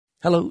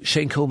Hello,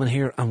 Shane Coleman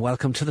here, and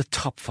welcome to the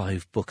Top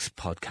 5 Books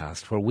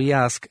podcast, where we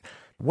ask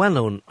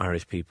well-known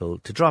Irish people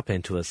to drop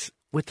into us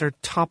with their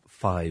top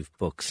 5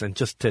 books and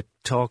just to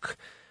talk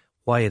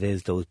why it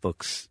is those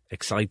books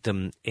excite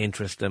them,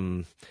 interest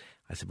them,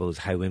 I suppose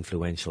how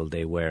influential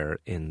they were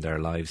in their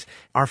lives.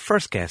 Our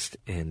first guest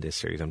in this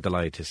series, I'm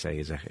delighted to say,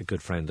 is a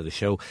good friend of the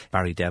show,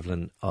 Barry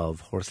Devlin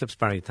of Horselips.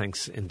 Barry,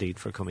 thanks indeed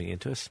for coming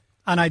into us.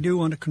 And I do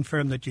want to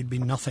confirm that you'd be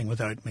nothing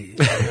without me.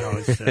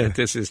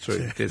 This is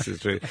true. This is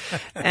true.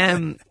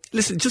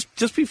 Listen,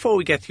 just before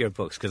we get to your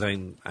books, because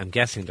I'm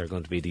guessing they're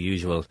going to be the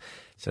usual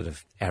sort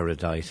of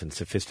erudite and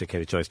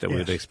sophisticated choice that we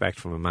would expect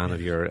from a man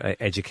of your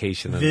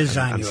education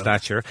and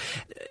stature.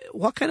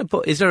 What kind of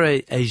book? Is there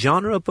a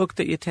genre book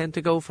that you tend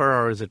to go for,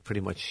 or is it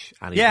pretty much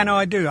anything? Yeah, no,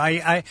 I do.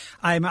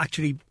 I'm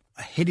actually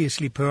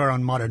hideously poor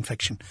on modern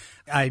fiction.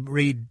 I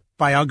read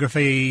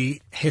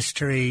biography,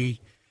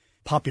 history,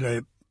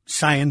 popular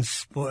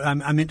science.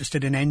 I'm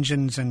interested in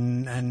engines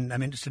and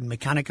I'm interested in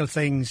mechanical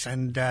things,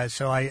 and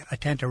so I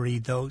tend to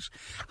read those.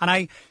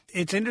 And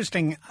it's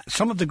interesting,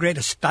 some of the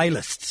greatest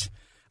stylists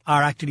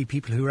are actually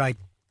people who write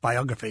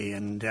biography,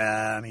 and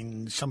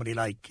somebody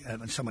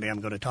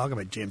I'm going to talk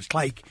about, James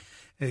Clyke,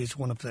 who's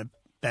one of the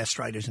best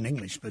writers in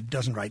English but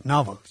doesn't write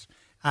novels.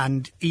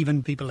 And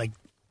even people like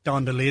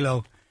Don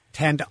DeLillo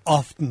tend to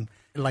often,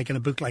 like in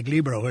a book like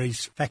Libro, where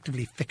he's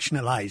effectively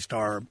fictionalised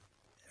or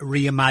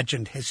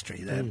reimagined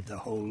history, the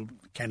whole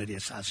Kennedy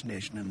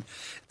assassination, and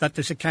that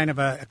there's a kind of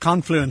a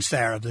confluence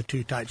there of the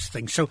two types of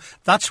things. So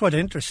that's what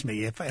interests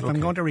me. If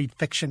I'm going to read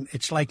fiction,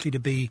 it's likely to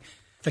be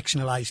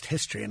fictionalised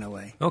history in a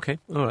way. Okay,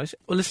 all right.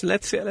 Well, listen,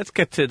 let's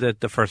get to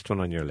the first one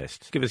on your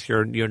list. Give us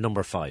your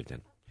number 5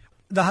 then.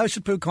 The House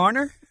of Pooh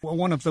Corner,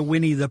 one of the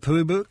Winnie the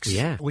Pooh books,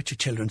 which are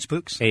children's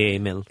books. A.A.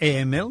 Milne.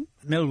 A.A. Milne.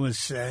 Milne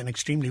was an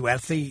extremely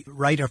wealthy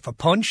writer for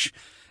Punch,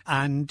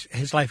 and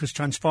his life was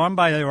transformed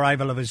by the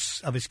arrival of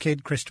his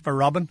kid, Christopher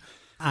Robin.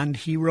 And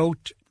he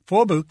wrote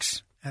 4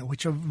 books,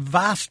 which are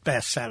vast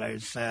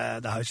bestsellers.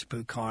 The House of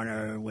Pooh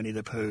Corner, Winnie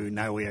the Pooh,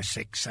 Now We Are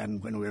 6,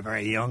 and When We Were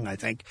Very Young, I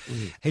think.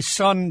 His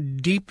son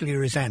deeply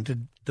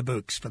resented the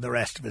books for the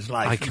rest of his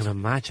life. I can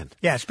imagine.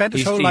 Yeah, spent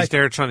his whole life. He's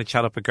there trying to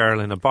chat up a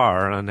girl in a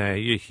bar, and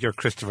you're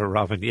Christopher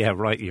Robin. Yeah,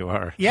 right, you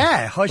are.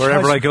 Yeah, hush,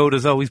 wherever I go,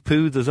 there's always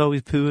Pooh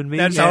in me.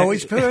 There's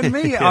always Pooh in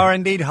me. Or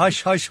indeed,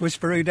 hush, hush,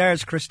 whisper who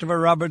dares, Christopher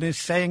Robin is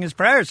saying his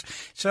prayers.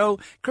 So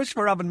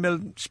Christopher Robin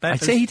Milne spent.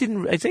 I'd say he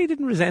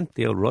didn't resent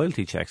the old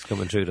royalty checks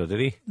coming through, though,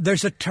 did he?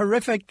 There's a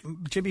terrific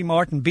Jimmy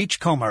Morton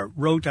Beachcomber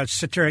wrote a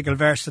satirical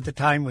verse at the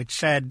time which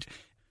said,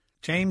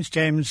 James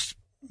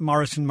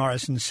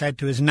Morrison said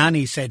to his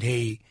nanny, said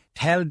he,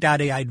 "Tell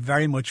Daddy I'd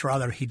very much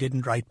rather he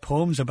didn't write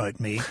poems about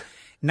me."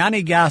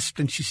 Nanny gasped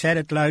and she said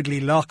it loudly,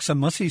 "Locks a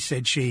mussy,"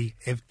 said she.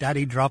 "If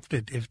Daddy dropped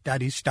it, if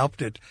Daddy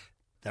stopped it,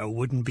 there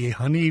wouldn't be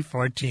honey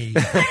for tea."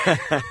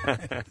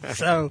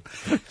 So,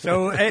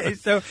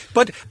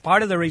 but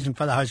part of the reason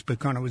for The House of Pooh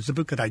Corner was the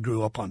book that I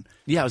grew up on.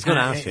 Yeah, I was going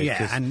to ask you.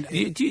 Yeah, and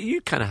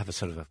you kind of have a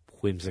sort of a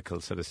whimsical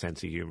sort of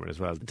sense of humour as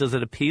well. Does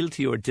it appeal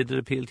to you, or did it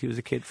appeal to you as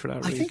a kid for that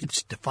reason? I think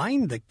it's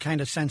defined the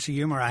kind of sense of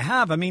humour I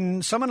have. I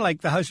mean, someone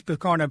like The House of Pooh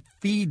Corner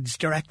feeds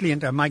directly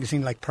into a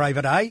magazine like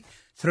Private Eye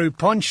through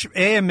Punch.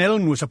 A.A.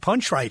 Milne was a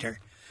Punch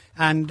writer,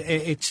 and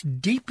it's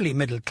deeply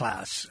middle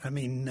class. I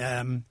mean,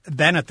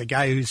 Bennett, the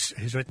guy who's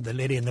written The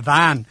Lady in the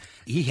Van,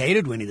 he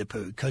hated Winnie the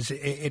Pooh because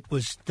it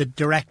was the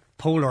direct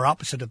polar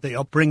opposite of the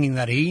upbringing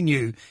that he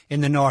knew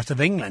in the north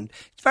of England.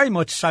 It's very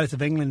much south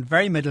of England,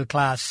 very middle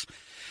class.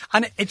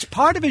 And it's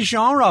part of a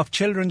genre of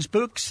children's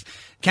books.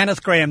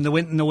 Kenneth Grahame, The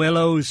Wind in the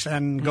Willows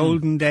and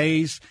Golden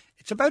Days.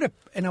 It's about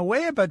in a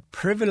way about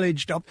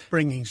privileged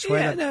upbringings.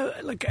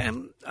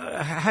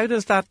 How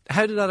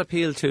did that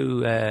appeal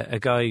to a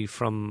guy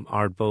from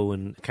Ardbow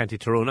and County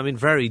Tyrone? I mean,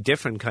 very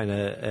different kind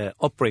of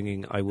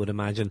upbringing, I would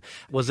imagine.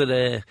 Was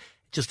it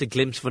just a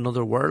glimpse of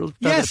another world?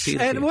 Yes,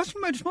 it wasn't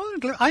much more than a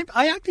glimpse.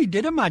 I actually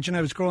did imagine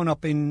I was growing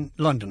up in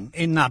London,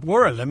 in that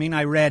world. I mean,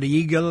 I read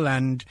Eagle,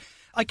 and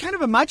I kind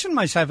of imagined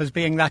myself as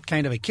being that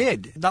kind of a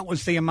kid. That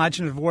was the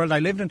imaginative world I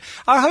lived in.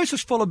 Our house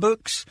was full of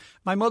books.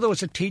 My mother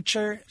was a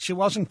teacher. She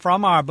wasn't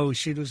from Ardbow.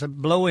 She was a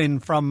blow-in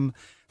from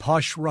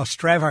posh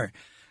Rostrevor.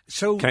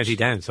 So County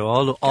Down, so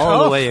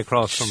all the way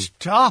across from...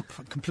 Stop!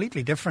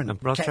 Completely different. And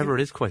Rostrevor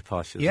is quite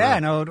posh, isn't it?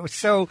 No,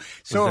 so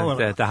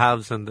the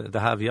haves and the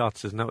have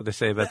yachts, isn't that what they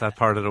say about that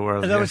part of the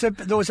world? There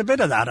was a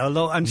bit of that,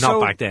 although... Not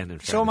back then, in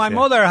fairness, so my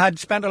mother had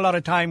spent a lot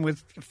of time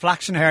with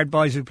flaxen-haired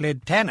boys who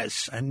played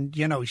tennis, and,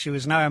 she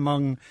was now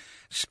among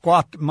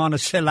squat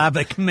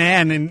monosyllabic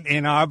men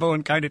in Ardbow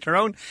and County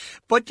Tyrone.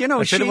 But, there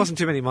wasn't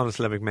too many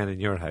monosyllabic men in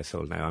your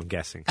household now, I'm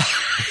guessing.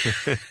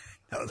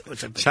 No, there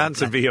was a chance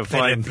to be a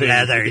fine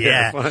leather,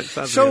 yeah.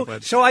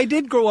 So I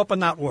did grow up in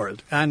that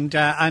world, and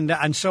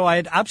so I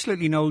had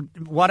absolutely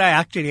what I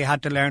actually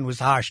had to learn was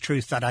the harsh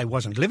truth that I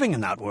wasn't living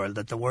in that world.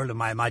 That the world of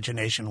my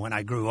imagination when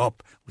I grew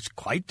up was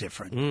quite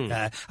different.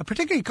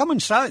 Particularly coming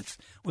south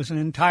was an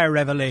entire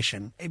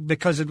revelation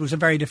because it was a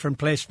very different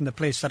place from the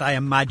place that I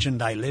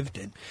imagined I lived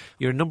in.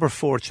 Your number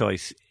 4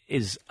 choice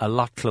is a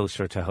lot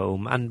closer to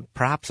home, and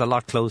perhaps a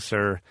lot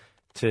closer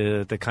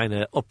to the kind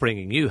of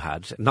upbringing you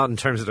had, not in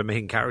terms of the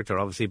main character,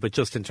 obviously, but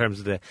just in terms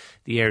of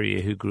the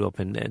area who grew up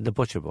in The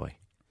Butcher Boy.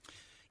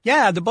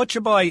 Yeah, The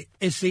Butcher Boy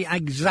is the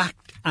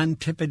exact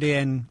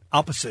antipodean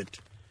opposite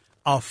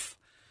of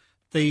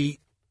the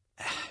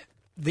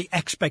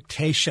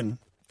expectation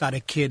that a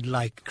kid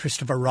like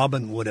Christopher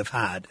Robin would have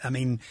had. I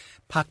mean,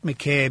 Pat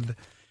McCabe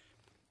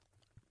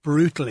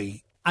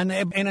brutally, and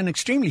in an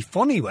extremely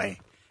funny way,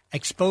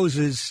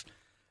 exposes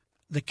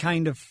the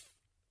kind of,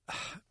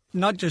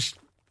 not just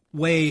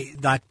way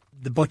that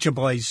the Butcher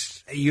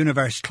Boy's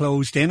universe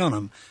closed in on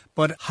him,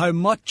 but how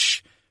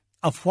much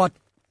of what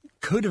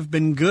could have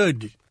been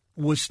good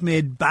was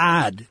made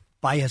bad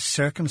by his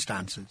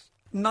circumstances.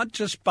 Not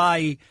just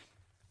by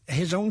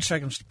his own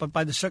circumstances, but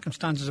by the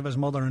circumstances of his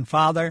mother and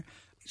father.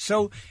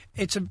 So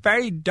it's a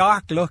very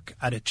dark look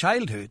at a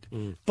childhood,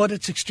 but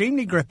it's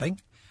extremely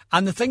gripping.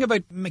 And the thing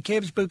about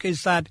McCabe's book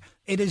is that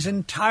it is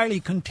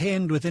entirely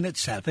contained within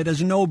itself. It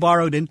has no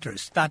borrowed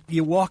interest. That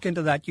you walk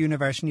into that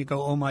universe and you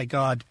go, oh my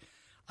God,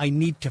 I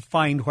need to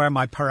find where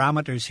my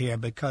parameters here,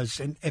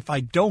 because if I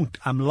don't,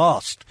 I'm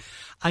lost.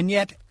 And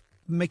yet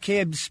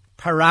McCabe's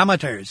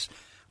parameters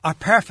are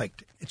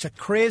perfect. It's a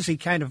crazy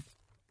kind of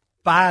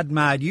bad,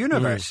 mad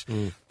universe,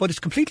 but it's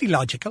completely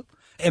logical.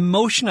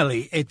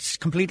 Emotionally, it's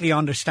completely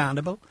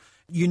understandable.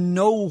 You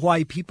know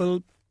why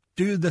people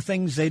do the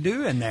things they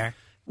do in there.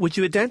 Would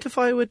you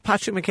identify with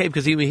Patrick McCabe?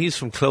 Because he's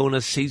from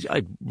Clonus. He's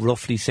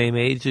roughly same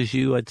age as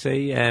you, I'd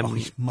say.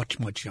 He's much,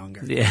 much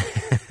younger. Yeah.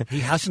 He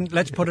hasn't,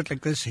 let's put it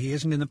like this, he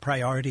isn't in the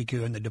priority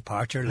queue in the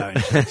departure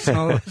lounge.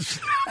 So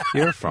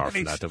You're far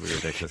from that, don't be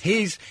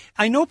ridiculous.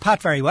 I know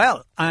Pat very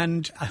well,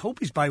 and I hope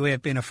he's by way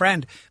of being a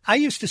friend. I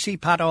used to see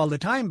Pat all the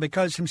time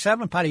because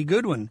himself and Paddy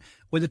Goodwin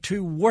were the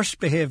two worst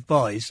behaved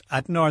boys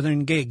at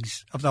northern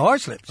gigs of the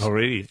Horselips. Oh,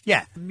 really?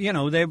 Yeah. You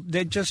know,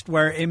 they just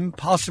were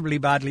impossibly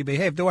badly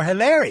behaved. They were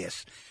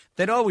hilarious.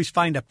 They'd always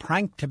find a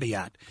prank to be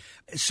at.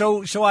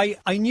 So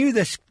I knew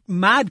this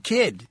mad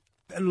kid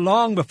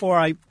long before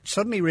I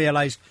suddenly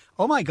realised,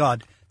 oh my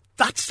God,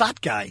 that's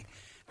that guy.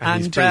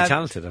 And he's pretty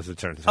talented, as it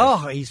turns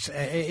out. Oh,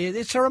 it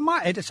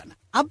is an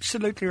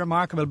absolutely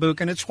remarkable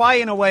book, and it's why,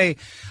 in a way,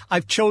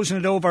 I've chosen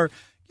it over.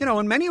 You know,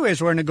 in many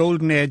ways, we're in a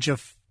golden age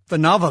of the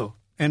novel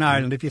in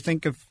Ireland. If you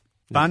think of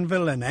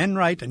Banville and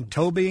Enright and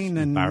Tobin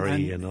and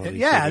Barry and all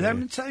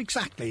these people,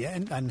 exactly,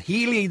 and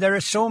Healy. There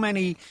are so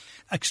many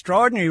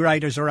extraordinary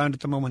writers around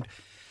at the moment.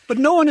 But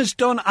no one has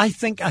done, I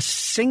think, as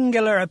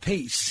singular a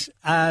piece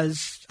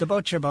as The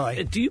Butcher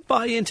Boy. Do you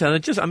buy into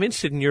it? I'm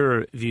interested in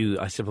your view,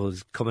 I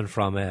suppose, coming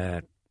from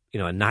a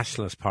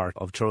nationalist part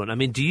of Tyrone. I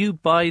mean, do you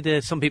buy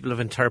some people have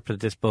interpreted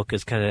this book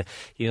as kind of,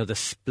 the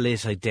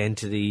split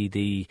identity,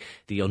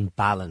 the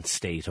unbalanced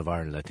state of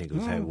Ireland, I think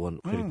was how one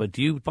critic. But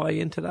do you buy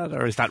into that,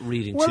 or is that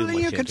reading too much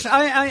into it?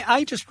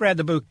 I just read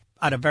the book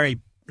at a very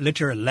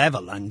literal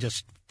level and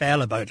just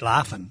fell about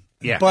laughing.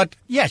 Yeah. But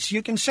yes,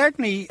 it is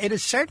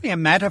certainly a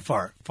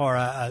metaphor for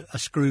a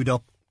screwed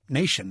up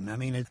nation. I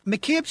mean,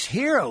 McCabe's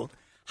hero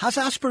has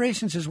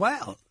aspirations as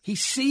well. He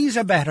sees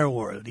a better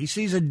world. He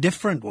sees a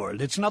different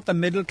world. It's not the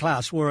middle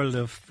class world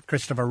of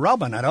Christopher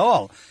Robin at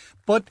all.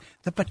 But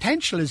the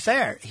potential is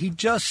there. He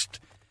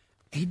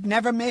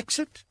never makes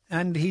it,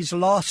 and he's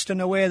lost in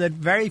a way that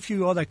very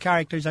few other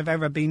characters have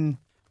ever been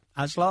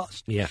as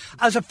lost. Yeah.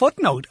 As a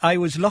footnote, I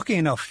was lucky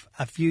enough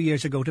a few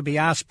years ago to be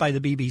asked by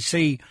the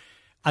BBC,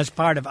 as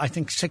part of, I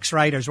think, 6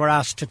 writers were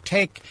asked to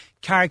take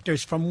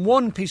characters from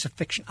one piece of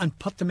fiction and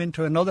put them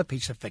into another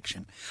piece of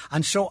fiction.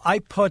 And so I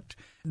put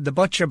The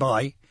Butcher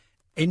Boy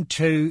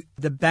into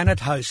the Bennett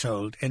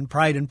household in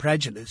Pride and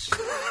Prejudice,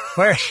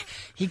 where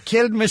he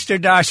killed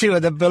Mr. Darcy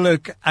with a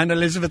bullock and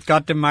Elizabeth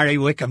got to marry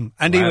Wickham,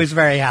 and he was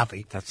very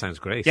happy. That sounds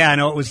great. Yeah, I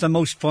know, it was the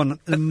most fun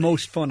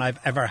I've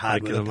ever had. I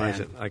can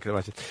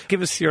imagine.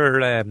 Give us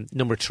your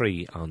number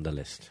 3 on the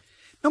list.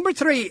 Number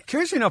 3,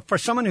 curiously enough, for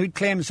someone who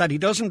claims that he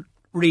doesn't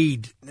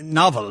read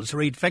novels,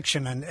 read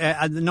fiction,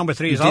 and number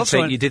 3 is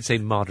also... You did say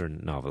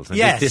modern novels.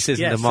 Yes. This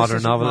isn't a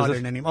modern novel, modern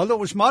is it? Anymore. Although it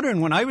was modern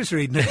when I was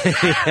reading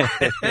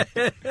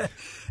it.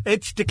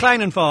 It's Decline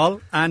and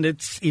Fall, and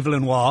it's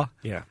Evelyn Waugh.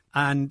 Yeah.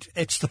 And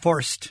it's the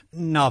first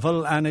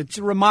novel, and it's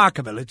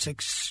remarkable. It's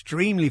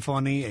extremely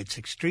funny. It's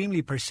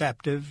extremely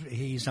perceptive.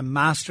 He's a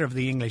master of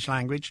the English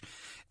language.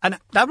 And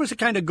that was a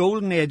kind of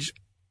golden age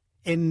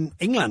in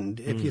England,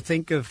 if you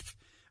think of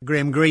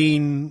Graham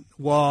Greene,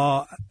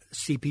 Waugh,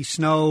 C.P.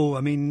 Snow.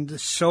 I mean,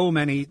 there's so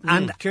many.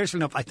 And curiously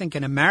enough, I think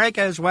in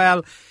America as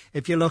well,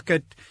 if you look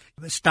at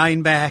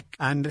Steinbeck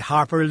and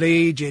Harper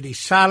Lee, J.D.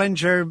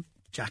 Salinger,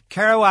 Jack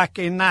Kerouac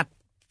in that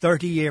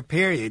 30-year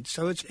period.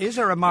 So it is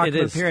a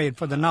remarkable period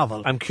for the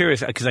novel. I'm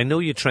curious, because I know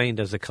you trained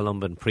as a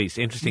Columban priest.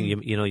 Interesting,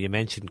 you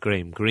mentioned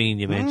Graham Greene,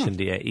 you mentioned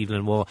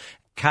Evelyn Waugh.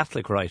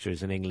 Catholic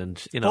writers in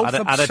England,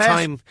 at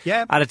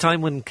a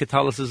time when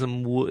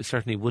Catholicism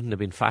certainly wouldn't have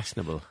been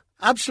fashionable.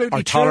 Absolutely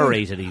or true.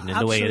 Tolerated even in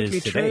Absolutely the way it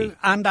is true. today.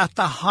 And at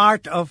the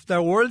heart of their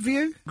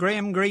worldview,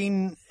 Graham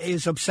Greene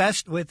is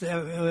obsessed with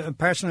a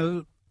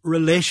personal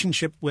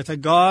relationship with a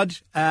God,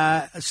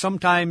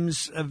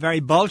 sometimes a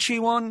very bolshy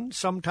one,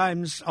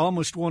 sometimes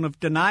almost one of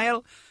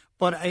denial,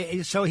 But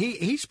so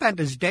he spent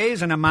his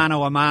days in a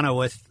mano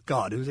with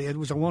God. It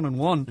was a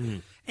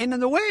one-on-one. And in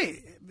the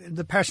way,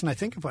 the person I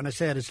think of when I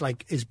say it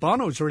is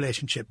Bono's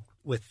relationship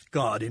with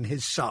God in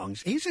his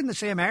songs. He's in the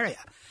same area,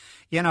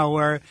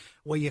 where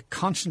you're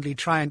constantly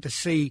trying to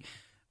see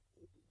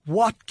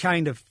what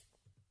kind of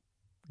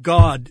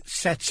God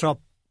sets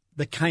up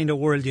the kind of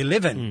world you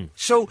live in.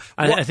 So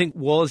I think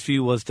Wall's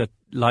view was that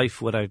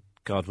life without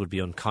God would be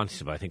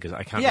unconscionable. I think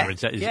I can't remember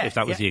if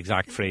that was the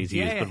exact phrase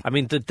he used. But I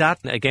mean, did that,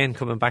 again,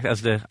 coming back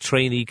as the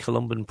trainee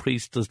Columban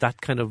priest, does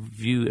that kind of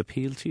view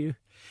appeal to you?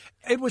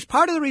 It was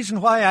part of the reason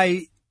why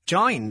I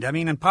joined. I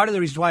mean, and part of the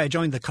reason why I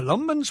joined the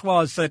Columbans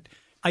was that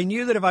I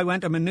knew that if I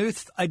went to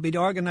Maynooth, I'd be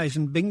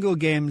organising bingo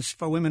games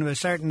for women of a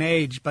certain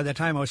age by the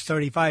time I was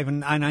 35,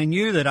 and I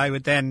knew that I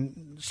would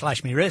then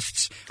slash my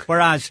wrists.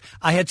 Whereas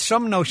I had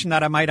some notion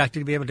that I might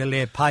actually be able to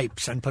lay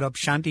pipes and put up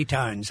shanty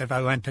towns if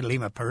I went to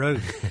Lima,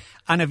 Peru.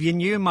 And if you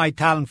knew my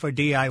talent for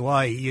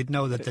DIY, you'd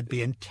know that they'd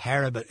be in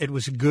terrible. It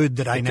was good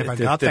that I never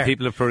got there. The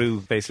people of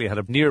Peru basically had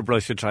a near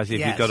brush with trying to see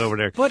if you got over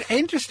there. But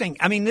interesting.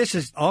 I mean, this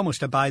is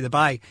almost a by the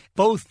by.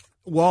 Both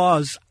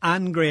Was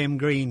and Graham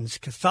Greene's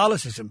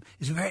Catholicism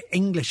is a very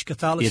English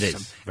Catholicism. It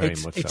is, very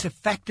much so. It's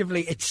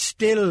effectively, it's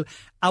still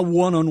a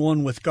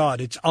one-on-one with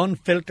God. It's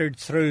unfiltered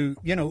through,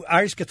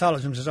 Irish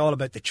Catholicism is all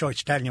about the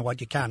church telling you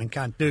what you can and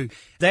can't do.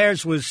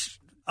 Theirs was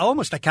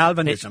almost a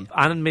Calvinism.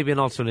 And maybe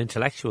also an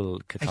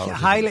intellectual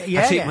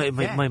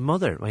Catholicism. My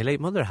mother, my late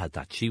mother had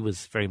that. She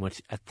was very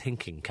much a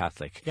thinking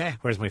Catholic. Yeah.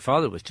 Whereas my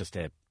father was just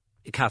a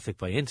Catholic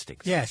by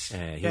instinct. Yes.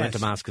 He went to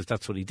Mass because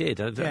that's what he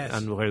did.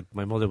 And where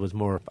my mother was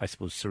more, I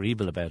suppose,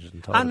 cerebral about it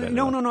and thought about it.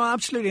 No,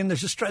 absolutely. And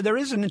there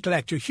is an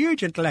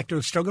huge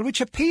intellectual struggle, which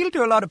appealed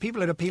to a lot of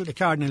people. It appealed to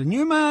Cardinal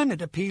Newman.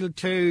 It appealed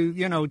to,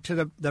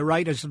 to the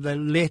writers of the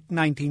late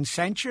 19th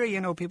century,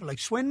 people like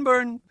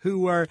Swinburne, who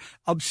were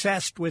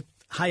obsessed with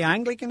high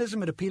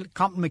Anglicanism. It appealed to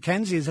Compton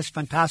Mackenzie. Is this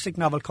fantastic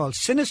novel called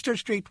Sinister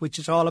Street, which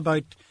is all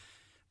about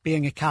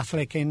being a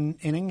Catholic in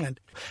England.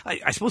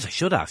 I suppose I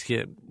should ask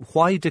you,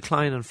 why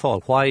Decline and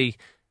Fall? Why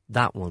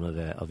that one of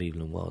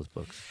Evelyn Waugh's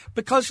books?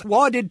 Because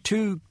Waugh did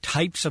two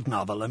types of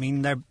novel. I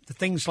mean, they're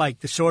things like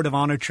the Sword of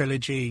Honour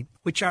trilogy,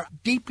 which are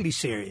deeply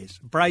serious.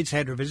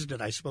 Brideshead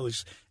Revisited, I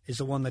suppose, is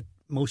the one that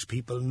most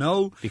people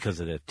know. Because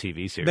of the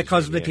TV series.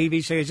 Because of the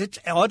TV series. It's,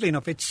 oddly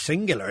enough, it's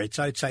singular. It's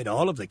outside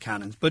all of the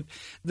canons. But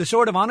the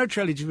Sword of Honour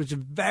trilogy was a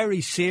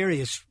very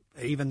serious,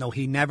 even though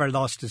he never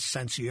lost his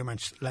sense of humour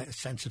and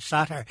sense of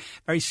satire,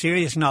 very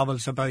serious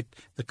novels about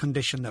the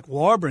condition that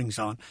war brings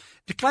on.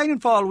 Decline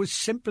and Fall was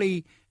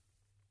simply,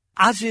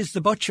 as is The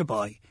Butcher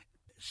Boy.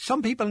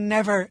 Some people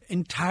never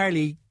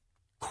entirely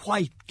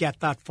quite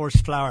get that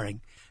first flowering,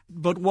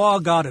 but Waugh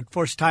got it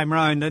first time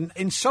round. And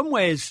in some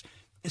ways,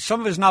 some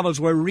of his novels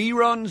were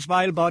reruns.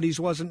 Vile Bodies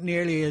wasn't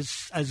nearly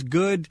as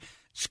good.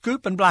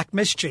 Scoop and Black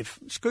Mischief.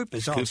 Scoop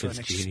is also an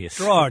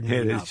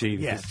extraordinary novel. It is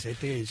genius. Yes,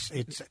 it is.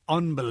 It's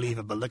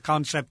unbelievable. The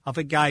concept of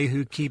a guy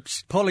who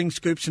keeps pulling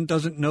scoops and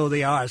doesn't know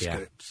they are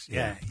scoops.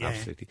 Yeah,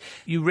 absolutely.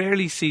 You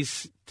rarely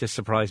cease to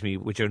surprise me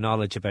with your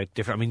knowledge about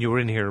different... I mean, you were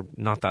in here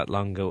not that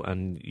long ago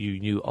and you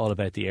knew all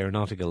about the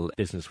aeronautical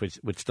business, which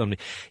stunned me.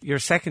 Your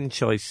second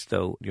choice,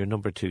 though, your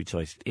number 2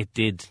 choice, it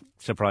did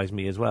surprise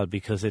me as well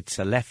because it's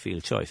a left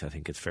field choice, I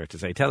think it's fair to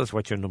say. Tell us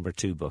what your number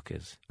 2 book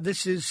is.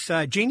 This is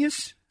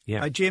Genius.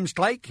 By James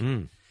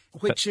Gleick,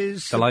 which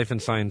is... The Life and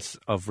Science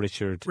of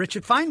Richard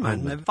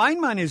Feynman.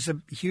 Feynman is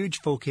a huge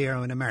folk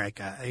hero in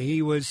America.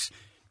 He was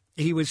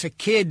a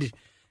kid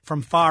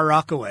from Far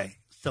Rockaway,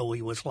 so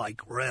he was like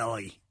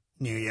really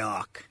New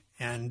York.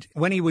 And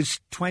when he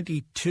was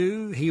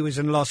 22, he was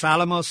in Los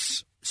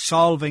Alamos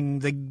solving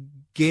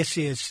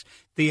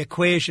the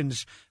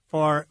equations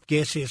for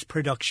gaseous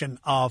production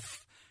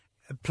of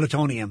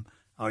plutonium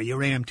or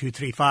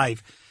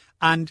uranium-235.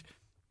 And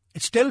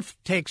it still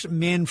takes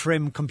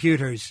mainframe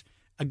computers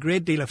a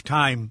great deal of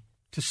time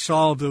to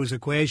solve those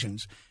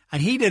equations.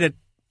 And he did it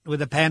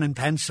with a pen and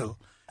pencil.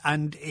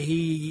 And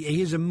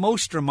he is a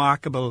most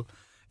remarkable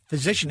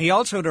physician. He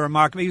also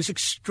had he was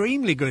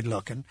extremely good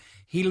looking.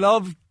 He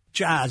loved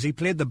jazz. He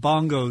played the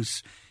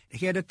bongos.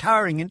 He had a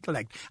towering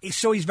intellect.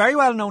 So he's very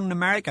well known in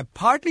America,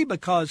 partly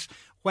because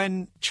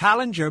when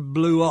Challenger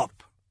blew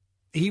up,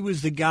 he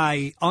was the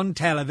guy on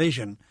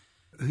television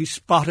who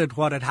spotted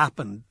what had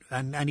happened.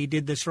 And he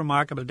did this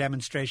remarkable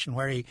demonstration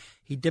where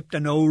he dipped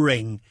an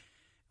O-ring,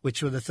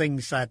 which were the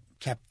things that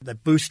kept the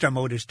booster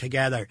motors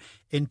together,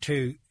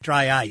 into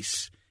dry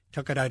ice,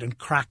 took it out and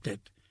cracked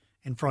it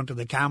in front of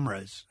the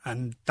cameras.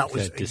 And that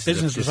was,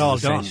 business was all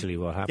done. Essentially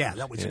what happened. Yeah,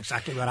 that was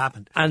exactly what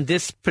happened. And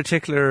this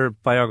particular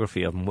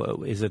biography of him,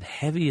 is it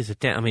heavy? Is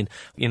it I mean,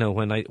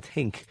 when I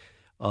think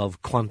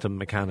of quantum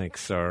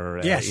mechanics or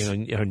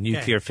or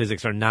nuclear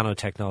physics or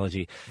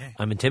nanotechnology,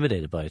 I'm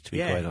intimidated by it, to be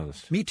quite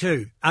honest. Me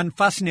too. I'm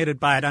fascinated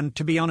by it, and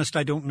to be honest,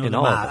 I don't know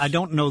the math. I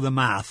don't know the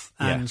math.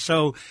 And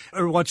so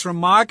what's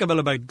remarkable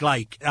about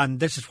Gleick, and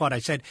this is what I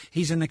said,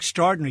 he's an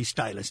extraordinary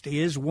stylist.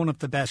 He is one of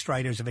the best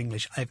writers of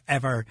English I've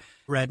ever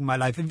read in my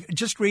life.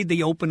 Just read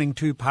the opening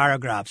 2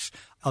 paragraphs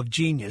of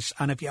genius,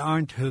 and if you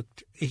aren't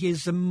hooked, he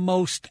is the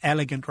most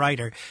elegant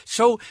writer.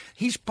 So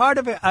he's part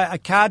of a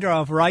cadre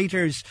of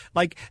writers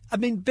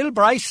Bill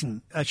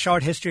Bryson, A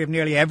Short History of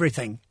Nearly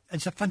Everything.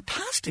 It's a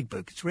fantastic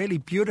book. It's really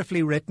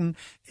beautifully written.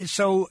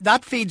 So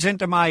that feeds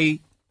into my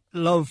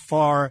love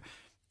for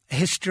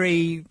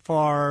history,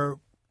 for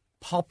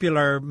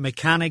popular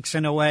mechanics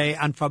in a way,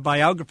 and for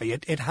biography.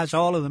 It has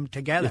all of them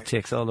together. It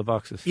ticks all the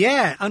boxes.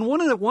 Yeah, and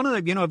one of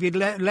the if you'd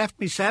left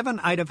me 7,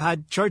 I'd have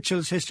had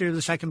Churchill's History of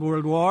the Second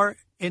World War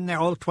in there,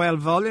 all 12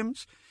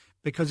 volumes,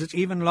 because it's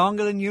even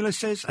longer than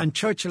Ulysses, and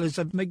Churchill is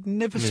a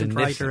magnificent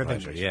writer of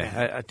English.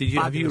 Yeah.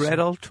 Have you read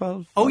all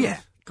 12? Oh,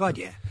 yeah. God,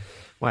 yeah.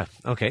 Well,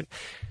 okay.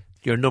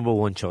 Your number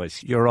one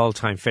choice, your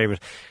all-time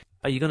favourite.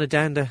 Are you going to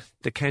down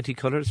the county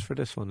colours for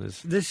this one?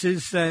 This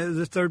is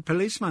The Third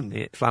Policeman.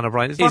 Yeah, Flann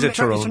O'Brien. He's a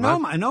Tyrone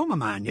man. An Omagh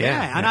man,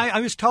 yeah. And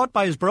I was taught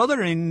by his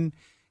brother in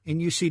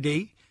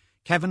UCD,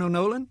 Kevin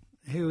O'Nolan,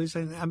 who is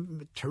a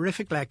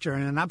terrific lecturer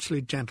and an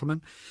absolute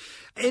gentleman.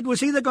 It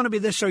was either going to be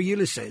this or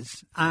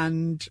Ulysses,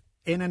 and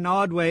in an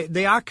odd way,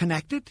 they are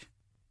connected.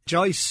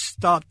 Joyce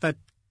thought that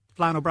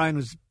Flann O'Brien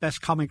was the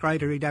best comic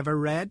writer he'd ever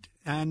read,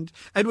 and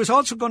it was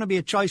also going to be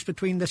a choice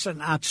between this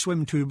and At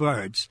Swim Two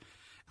Birds.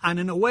 And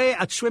in a way,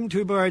 At Swim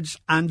Two Birds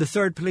and The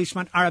Third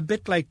Policeman are a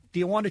bit like, do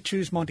you want to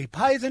choose Monty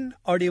Python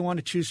or do you want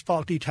to choose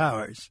Fawlty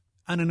Towers?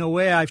 And in a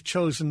way, I've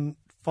chosen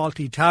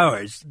Fawlty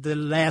Towers,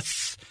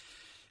 the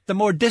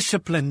more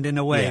disciplined in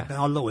a way,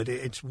 although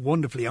it's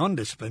wonderfully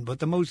undisciplined, but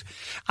the most.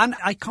 And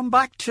I come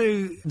back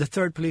to The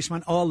Third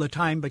Policeman all the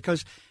time,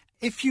 because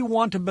if you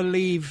want to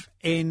believe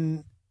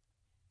in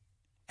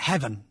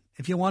heaven,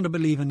 if you want to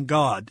believe in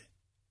God,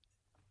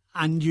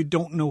 and you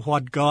don't know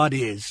what God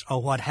is or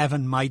what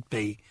heaven might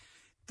be,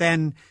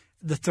 then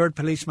The Third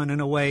Policeman, in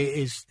a way,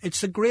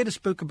 it's the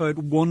greatest book about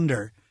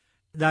wonder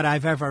that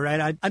I've ever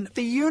read. And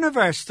the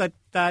universe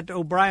that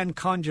O'Brien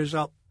conjures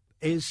up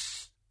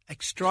is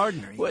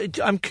extraordinary. Well,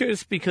 I'm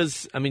curious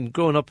because,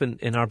 growing up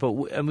in our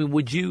boat,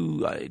 would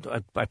you,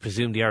 I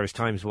presume the Irish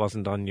Times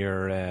wasn't on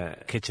your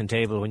kitchen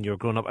table when you were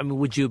growing up.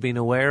 would you have been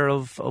aware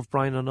of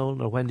Brian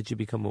O'Nolan, or when did you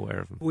become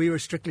aware of him? We were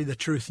strictly the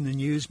Truth in the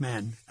News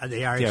men at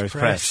the Irish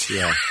Press.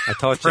 Yeah. I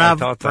thought that.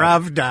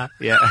 Pravda.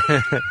 Yeah.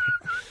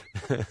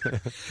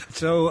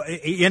 So,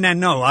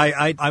 no,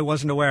 I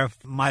wasn't aware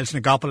of Miles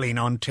Nagopoline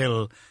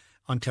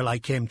until I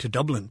came to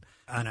Dublin,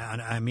 and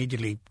I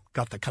immediately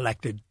got the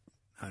collected,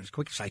 as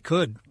quick as I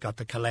could, got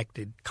the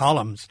collected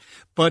columns.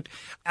 But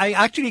I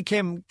actually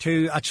came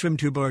to At Swim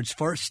Two Birds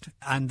first,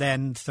 and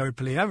then Third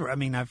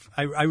Policeman.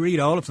 I read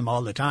all of them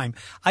all the time.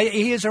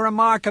 He is a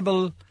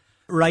remarkable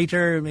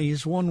writer.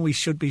 He's one we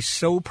should be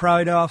so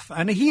proud of.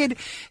 And he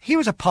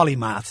was a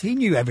polymath. He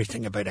knew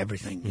everything about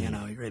everything.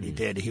 He really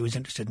did. He was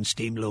interested in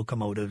steam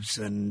locomotives,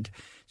 and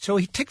so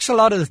he ticks a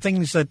lot of the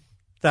things that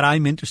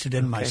I'm interested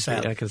in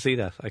myself. I can see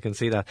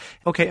that.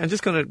 Okay, I'm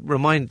just going to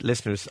remind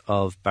listeners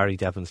of Barry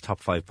Devlin's top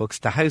 5 books.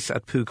 The House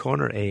at Pooh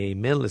Corner, A.A.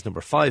 Milne, is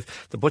number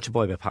 5. The Butcher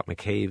Boy by Pat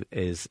McCabe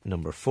is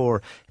number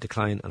 4.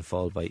 Decline and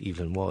Fall by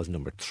Evelyn Waugh is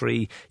number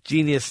 3.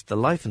 Genius, The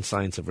Life and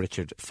Science of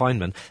Richard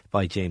Feynman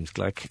by James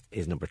Gleick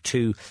is number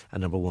 2.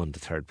 And number 1, The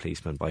Third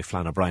Policeman by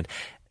Flann O'Brien.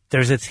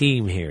 There's a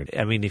theme here.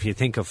 If you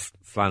think of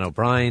Flann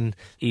O'Brien,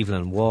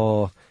 Evelyn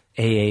Waugh,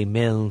 A.A.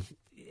 Milne,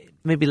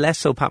 maybe less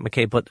so Pat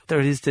McCabe, but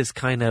there is this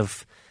kind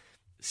of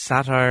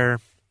satire,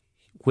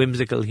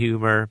 whimsical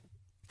humour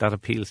that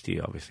appeals to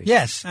you, obviously.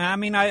 Yes, I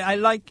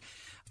like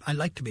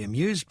to be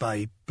amused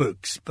by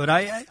books, but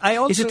I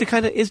also...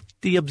 Is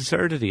the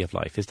absurdity of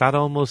life, is that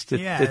almost the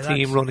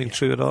theme running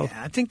through it all?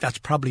 Yeah, I think that's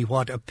probably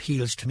what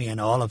appeals to me in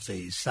all of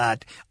these,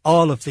 that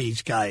all of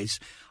these guys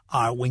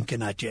are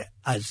winking at you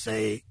as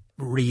they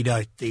read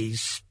out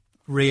these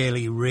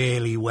really,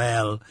 really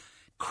well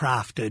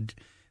crafted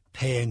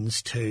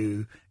paeans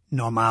to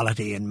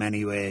normality in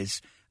many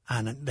ways.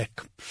 And they're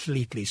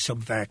completely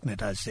subverting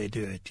it as they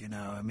do it,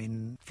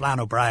 Flann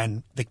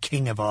O'Brien, the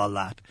king of all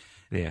that.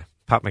 Yeah.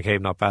 Pat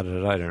McCabe, not bad at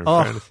it either, in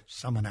fairness.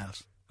 Someone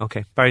else.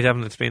 Okay. Barry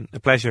Devlin, it's been a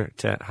pleasure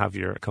to have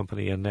your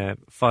company, and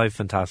 5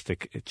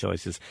 fantastic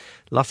choices.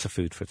 Lots of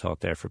food for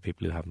thought there for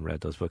people who haven't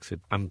read those books.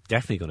 I'm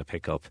definitely going to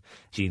pick up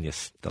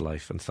Genius, The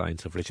Life and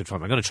Science of Richard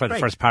Feynman. I'm going to try the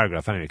first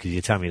paragraph anyway, because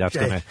you tell me that's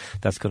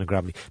going to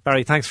grab me.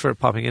 Barry, thanks for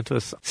popping into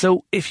us.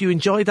 So if you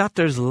enjoyed that,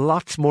 there's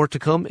lots more to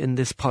come in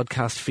this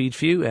podcast feed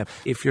for you.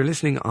 If you're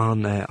listening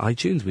on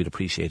iTunes, we'd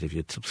appreciate if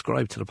you'd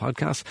subscribe to the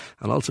podcast,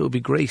 and also it would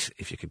be great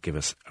if you could give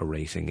us a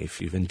rating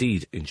if you've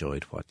indeed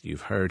enjoyed what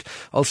you've heard.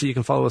 Also, you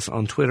can follow us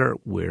on Twitter.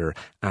 We're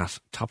at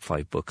Top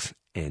 5 Books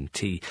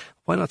NT.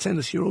 Why not send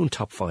us your own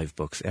top 5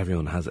 books?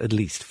 Everyone has at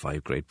least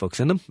 5 great books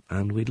in them,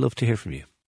 and we'd love to hear from you.